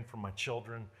I'm praying for my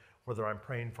children, whether I'm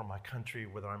praying for my country,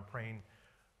 whether I'm praying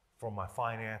for my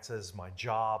finances, my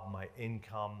job, my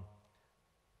income,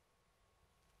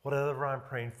 whatever I'm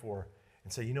praying for,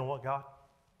 and say, you know what, God?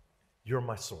 You're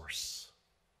my source.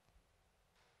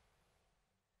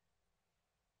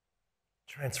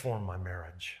 Transform my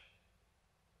marriage.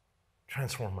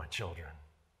 Transform my children.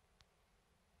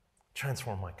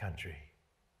 Transform my country.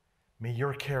 May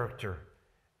your character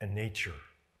and nature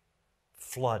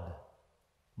flood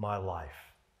my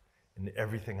life and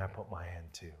everything I put my hand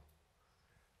to.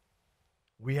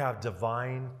 We have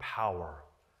divine power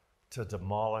to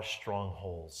demolish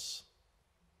strongholds,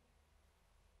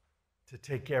 to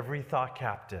take every thought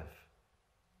captive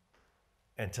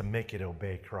and to make it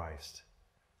obey Christ.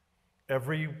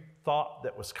 Every thought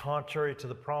that was contrary to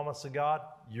the promise of God,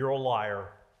 you're a liar.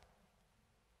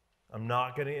 I'm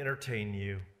not going to entertain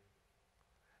you.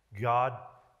 God,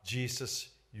 Jesus,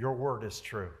 your word is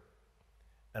true,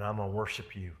 and I'm going to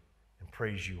worship you and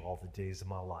praise you all the days of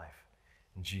my life.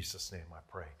 In Jesus' name I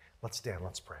pray. Let's stand,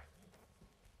 let's pray.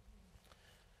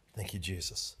 Thank you,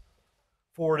 Jesus.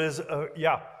 For it is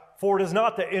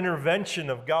not the intervention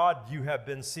of God you have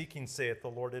been seeking, saith the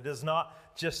Lord. It is not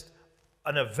just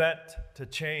an event to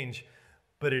change,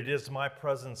 but it is my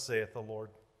presence, saith the Lord.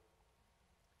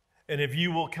 And if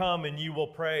you will come and you will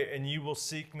pray and you will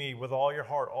seek me with all your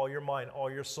heart, all your mind, all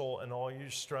your soul, and all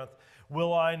your strength,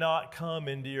 will I not come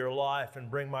into your life and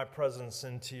bring my presence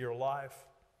into your life?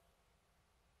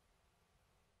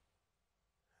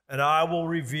 And I will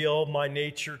reveal my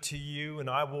nature to you, and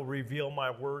I will reveal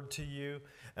my word to you,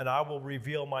 and I will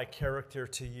reveal my character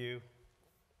to you.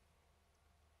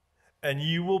 And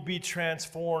you will be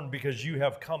transformed because you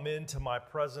have come into my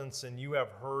presence and you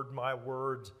have heard my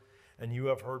word and you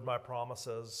have heard my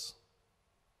promises.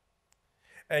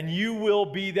 And you will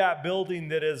be that building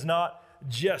that is not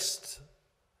just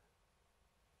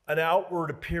an outward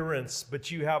appearance,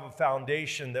 but you have a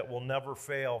foundation that will never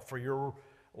fail, for your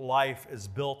life is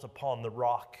built upon the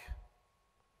rock.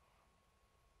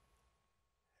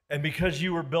 And because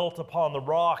you were built upon the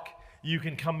rock, you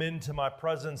can come into my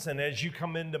presence. And as you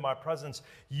come into my presence,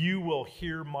 you will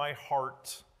hear my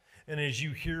heart. And as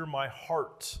you hear my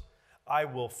heart, I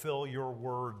will fill your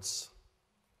words,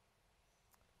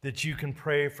 that you can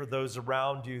pray for those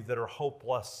around you that are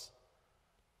hopeless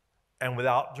and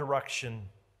without direction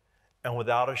and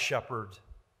without a shepherd.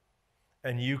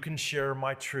 And you can share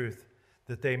my truth,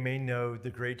 that they may know the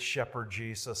great shepherd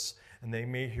Jesus, and they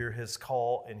may hear his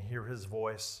call and hear his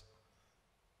voice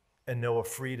and know a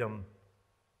freedom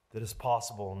that is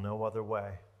possible in no other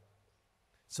way.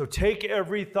 So take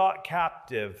every thought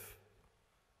captive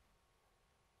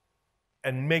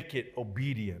and make it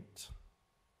obedient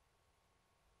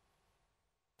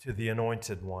to the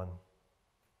Anointed One.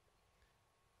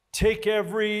 Take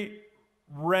every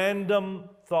random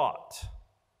thought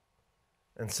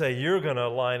and say, you're going to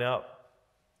line up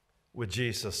with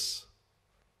Jesus,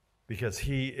 because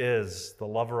He is the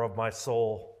lover of my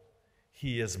soul.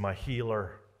 He is my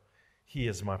healer. He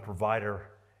is my provider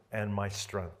and my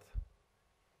strength.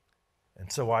 And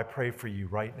so I pray for you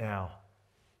right now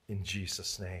in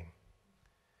Jesus' name.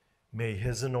 May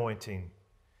His anointing,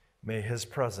 may His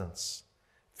presence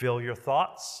fill your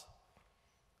thoughts.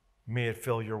 May it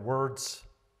fill your words.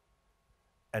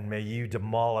 And may you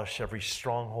demolish every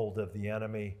stronghold of the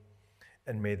enemy.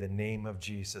 And may the name of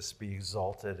Jesus be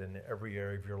exalted in every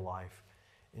area of your life.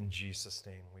 In Jesus'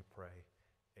 name we pray.